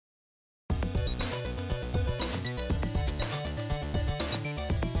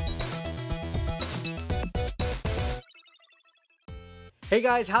Hey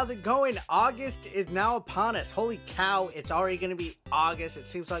guys, how's it going? August is now upon us. Holy cow, it's already going to be August. It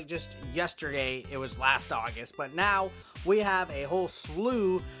seems like just yesterday it was last August, but now we have a whole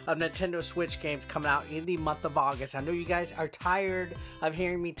slew of Nintendo Switch games coming out in the month of August. I know you guys are tired of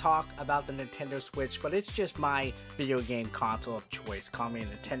hearing me talk about the Nintendo Switch, but it's just my video game console of choice. Call me a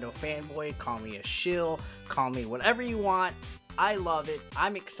Nintendo fanboy, call me a shill, call me whatever you want. I love it.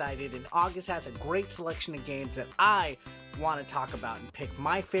 I'm excited, and August has a great selection of games that I want to talk about and pick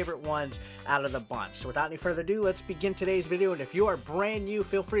my favorite ones out of the bunch. So without any further ado, let's begin today's video. And if you are brand new,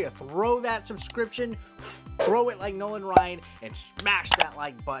 feel free to throw that subscription, throw it like Nolan Ryan, and smash that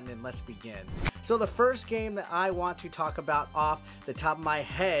like button, and let's begin. So the first game that I want to talk about off the top of my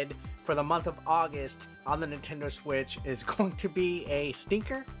head for the month of August on the Nintendo Switch is going to be a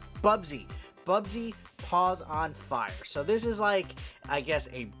stinker, Bubsy. Bubsy Paws on Fire. So this is like, I guess,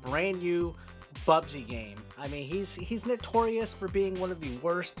 a brand new Bubsy game. I mean, he's notorious for being one of the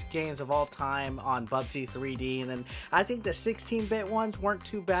worst games of all time on Bubsy 3D, and then I think the 16-bit ones weren't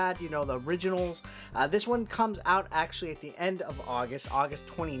too bad, you know, the originals. This one comes out actually at the end of August, August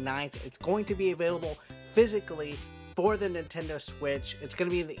 29th. It's going to be available physically for the Nintendo Switch. It's going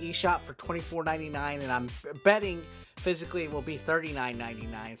to be in the eShop for $24.99, and I'm betting physically it will be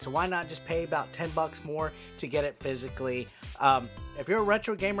 $39.99. So why not just pay about 10 bucks more to get it physically? If you're a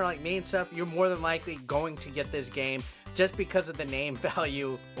retro gamer like me and stuff, you're more than likely going to get this game just because of the name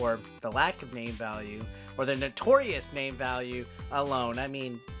value, or the lack of name value, or the notorious name value alone. I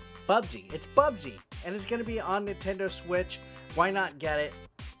mean, Bubsy. It's Bubsy, and it's going to be on Nintendo Switch. Why not get it?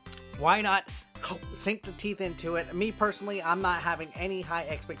 Why not sink the teeth into it? Me personally, I'm not having any high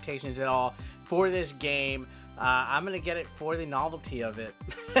expectations at all for this game. I'm going to get it for the novelty of it.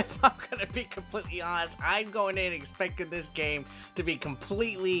 If I'm going to be completely honest, I'm going in expecting this game to be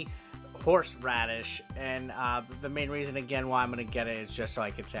completely horseradish. And the main reason, again, why I'm going to get it is just so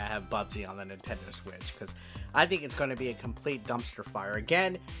I can say I have Bubsy on the Nintendo Switch, because I think it's going to be a complete dumpster fire.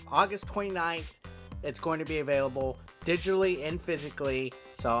 Again, August 29th, it's going to be available digitally and physically,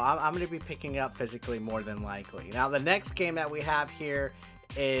 so I'm going to be picking it up physically more than likely. Now, the next game that we have here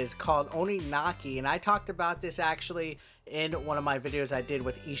is called Oninaki, and I talked about this actually in one of my videos I did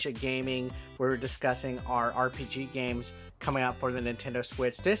with Isha Gaming. We were discussing our RPG games coming out for the Nintendo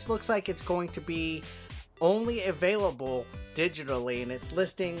Switch. This looks like it's going to be only available digitally, and it's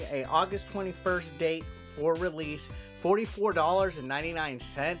listing a August 21st date for release,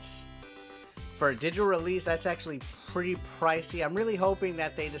 $44.99. For a digital release, that's actually pretty pricey. I'm really hoping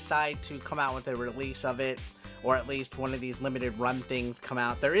that they decide to come out with a release of it, or at least one of these limited run things come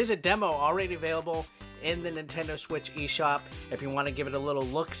out. There is a demo already available in the Nintendo Switch eShop if you want to give it a little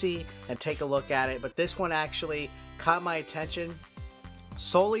look-see and take a look at it. But this one actually caught my attention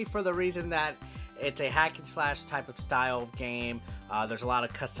solely for the reason that it's a hack and slash type of style of game. There's a lot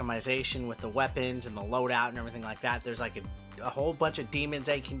of customization with the weapons and the loadout and everything like that. There's like a whole bunch of demons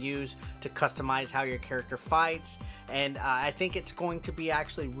that you can use to customize how your character fights, and I think it's going to be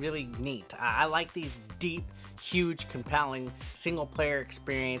actually really neat. I like these deep, huge, compelling single player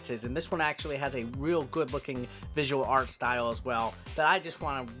experiences, and this one actually has a real good looking visual art style as well that I just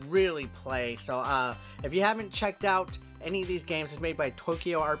want to really play. So if you haven't checked out any of these games, it's made by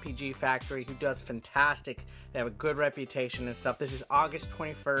Tokyo RPG Factory, who does fantastic. They have a good reputation and stuff. This is August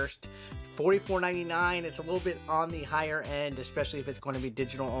 21st, $44.99. It's a little bit on the higher end, especially if it's going to be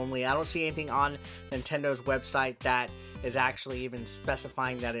digital only. I don't see anything on Nintendo's website that is actually even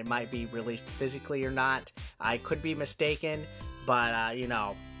specifying that it might be released physically or not. I could be mistaken, but you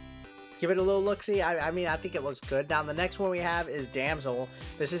know, give it a little look-see. I mean, I think it looks good. Now, the next one we have is Damsel.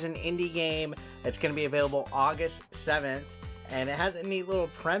 This is an indie game. It's going to be available August 7th, and it has a neat little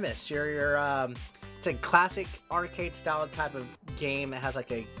premise. It's a classic arcade-style type of game. It has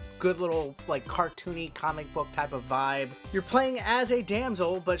like a good little, like, cartoony comic book type of vibe. You're playing as a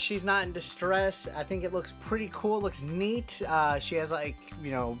damsel, but she's not in distress. I think it looks pretty cool. It looks neat. She has, like,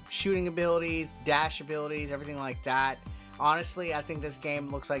 you know, shooting abilities, dash abilities, everything like that. Honestly, I think this game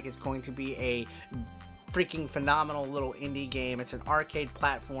looks like it's going to be a freaking phenomenal little indie game. It's an arcade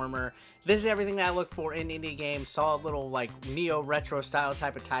platformer. This is everything that I look for in indie games. Solid little, like, neo-retro style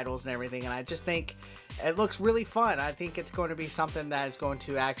type of titles and everything, and I just think it looks really fun. I think it's going to be something that is going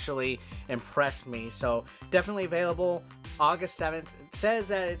to actually impress me. So definitely available August 7th. It says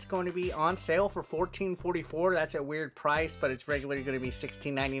that it's going to be on sale for $14.44. That's a weird price, but it's regularly going to be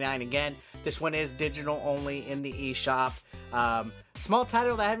 $16.99. Again, this one is digital only in the eShop. Small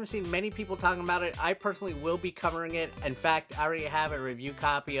title that I haven't seen many people talking about it. I personally will be covering it. In fact, I already have a review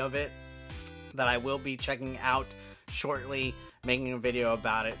copy of it that I will be checking out shortly making a video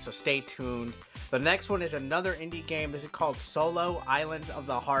about it, so stay tuned. The next one is another indie game. This is called Solo Islands of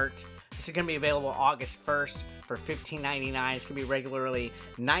the Heart. This is going to be available August 1st for $15.99. It's going to be regularly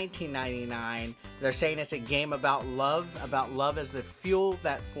 $19.99. They're saying it's a game about love as the fuel,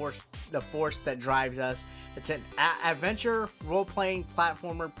 the force that drives us. It's an adventure, role-playing,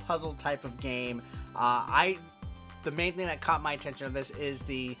 platformer, puzzle type of game. The main thing that caught my attention of this is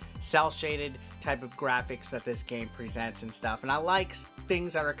the cel-shaded type of graphics that this game presents and stuff. And I like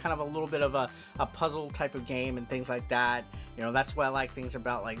things that are kind of a little bit of a puzzle type of game and things like that. You know, that's why I like things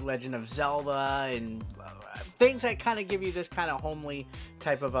about like Legend of Zelda and things that kind of give you this kind of homely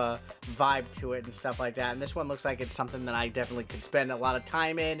type of a vibe to it and stuff like that. And this one looks like it's something that I definitely could spend a lot of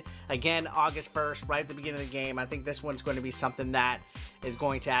time in. Again, August 1st, right at the beginning of the game. I think this one's going to be something that is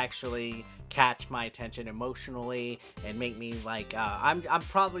going to actually catch my attention emotionally and make me like, I'm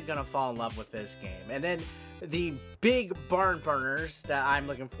probably going to fall in love with this game. And then the big barn burners that I'm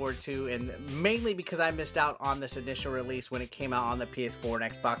looking forward to, and mainly because I missed out on this initial release when it came out on the PS4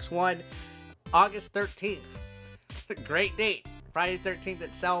 and Xbox One, August 13th. Great date. Friday the 13th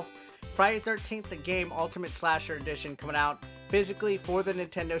itself. Friday the 13th, the game Ultimate Slasher Edition coming out physically for the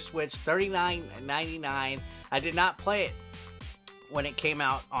Nintendo Switch, $39.99. I did not play it when it came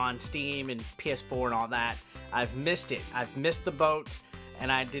out on Steam and PS4 and all that. I've missed it. I've missed the boat,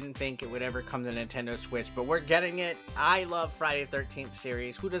 and I didn't think it would ever come to Nintendo Switch, but we're getting it. I love Friday the 13th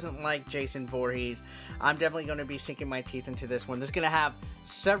series. Who doesn't like Jason Voorhees? I'm definitely going to be sinking my teeth into this one. This is going to have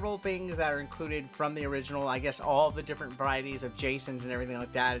several things that are included from the original. I guess all the different varieties of Jasons and everything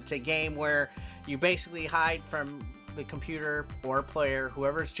like that. It's a game where you basically hide from the computer or player,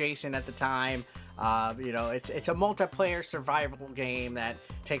 whoever's Jason at the time. You know, it's a multiplayer survival game that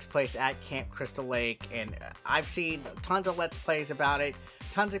takes place at Camp Crystal Lake, and I've seen tons of Let's Plays about it,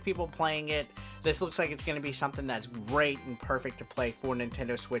 tons of people playing it. This looks like it's going to be something that's great and perfect to play for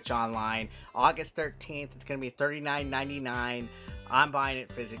Nintendo Switch Online. August 13th, it's going to be $39.99. I'm buying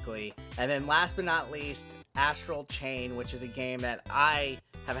it physically. And then last but not least, Astral Chain, which is a game that I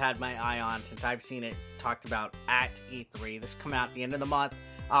have had my eye on since I've seen it talked about at E3. This is coming out at the end of the month,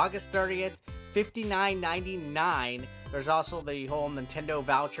 August 30th. $59.99. There's also the whole Nintendo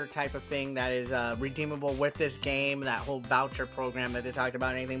voucher type of thing that is redeemable with this game, that whole voucher program that they talked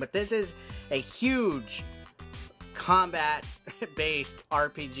about and anything. But this is a huge combat-based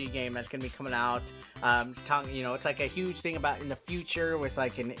RPG game that's going to be coming out. It's like a huge thing about in the future with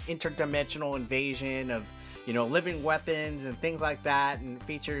like an interdimensional invasion of, you know, living weapons and things like that, and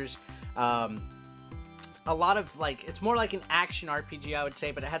features a lot of like, it's more like an action RPG, I would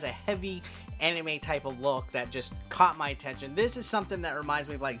say, but it has a heavy anime type of look that just caught my attention. This is something that reminds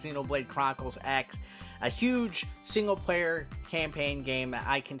me of like Xenoblade Chronicles X, a huge single player campaign game that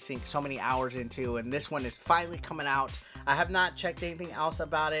I can sink so many hours into, and this one is finally coming out. I have not checked anything else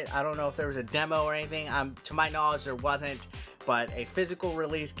about it. I don't know if there was a demo or anything. To my knowledge, there wasn't, but a physical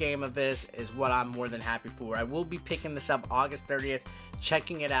release game of this is what I'm more than happy for. I will be picking this up August 30th,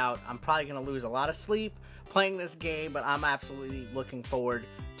 checking it out. I'm probably going to lose a lot of sleep playing this game, but I'm absolutely looking forward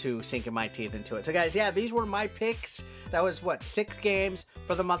to sinking my teeth into it. So guys, yeah, these were my picks. That was, what, 6 games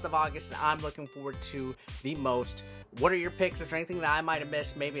for the month of August that I'm looking forward to the most. What are your picks? Is there anything that I might have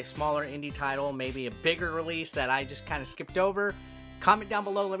missed? Maybe a smaller indie title, maybe a bigger release that I just kind of skipped over? Comment down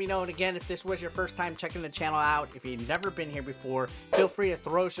below, let me know. And again, if this was your first time checking the channel out, if you've never been here before, feel free to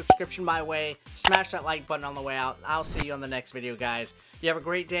throw a subscription my way. Smash that like button on the way out. I'll see you on the next video, guys. You have a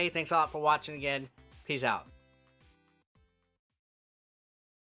great day. Thanks a lot for watching again. Peace out.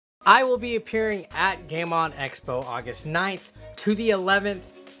 I will be appearing at Game On Expo August 9th to the 11th.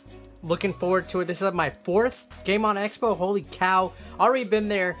 Looking forward to it. This is my 4th Game On Expo. Holy cow. Already been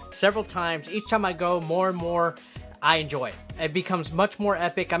there several times. Each time I go, more and more, I enjoy it. It becomes much more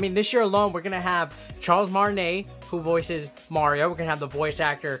epic. I mean, this year alone, we're going to have Charles Martinet, who voices Mario. We're going to have the voice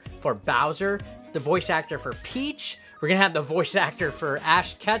actor for Bowser, the voice actor for Peach. We're going to have the voice actor for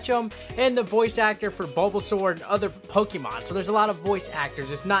Ash Ketchum and the voice actor for Bulbasaur and other Pokemon. So there's a lot of voice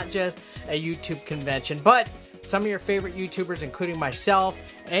actors. It's not just a YouTube convention, but some of your favorite YouTubers, including myself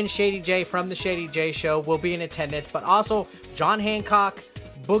and Shady J from The Shady J Show, will be in attendance. But also John Hancock,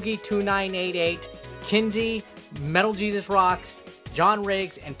 Boogie2988, Kinsey, Metal Jesus Rocks, John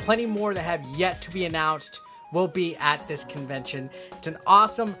Riggs, and plenty more that have yet to be announced will be at this convention. It's an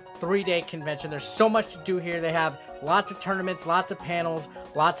awesome 3-day convention. There's so much to do here. They have lots of tournaments, lots of panels,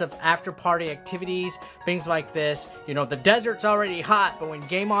 lots of after party activities, things like this. You know, the desert's already hot, but when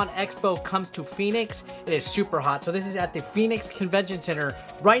Game On Expo comes to Phoenix, it is super hot. So this is at the Phoenix Convention Center,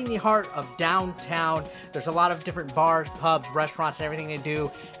 right in the heart of downtown. There's a lot of different bars, pubs, restaurants, and everything to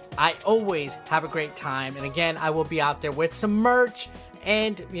do. I always have a great time, and again, I will be out there with some merch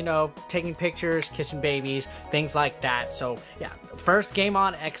and, you know, taking pictures, kissing babies, things like that. So yeah, first Game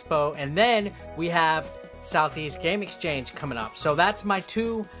On Expo, and then we have Southeast Game Exchange coming up. So that's my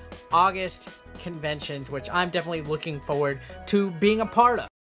 2 August conventions, which I'm definitely looking forward to being a part of.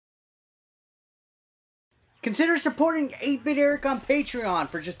 Consider supporting 8-Bit Eric on Patreon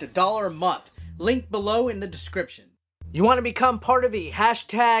for just $1 a month. Link below in the description. You want to become part of the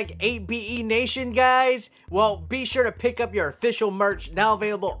hashtag 8BE Nation, guys? Well, be sure to pick up your official merch, now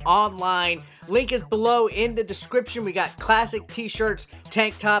available online. Link is below in the description. We got classic t-shirts,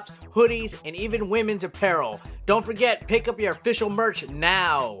 tank tops, hoodies, and even women's apparel. Don't forget, pick up your official merch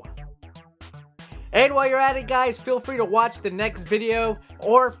now. And while you're at it, guys, feel free to watch the next video,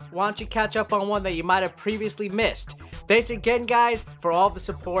 or why don't you catch up on one that you might have previously missed. Thanks again, guys, for all the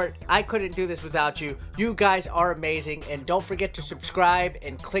support. I couldn't do this without you. You guys are amazing, and don't forget to subscribe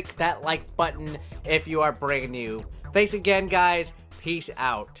and click that like button if you are brand new. Thanks again, guys. Peace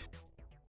out.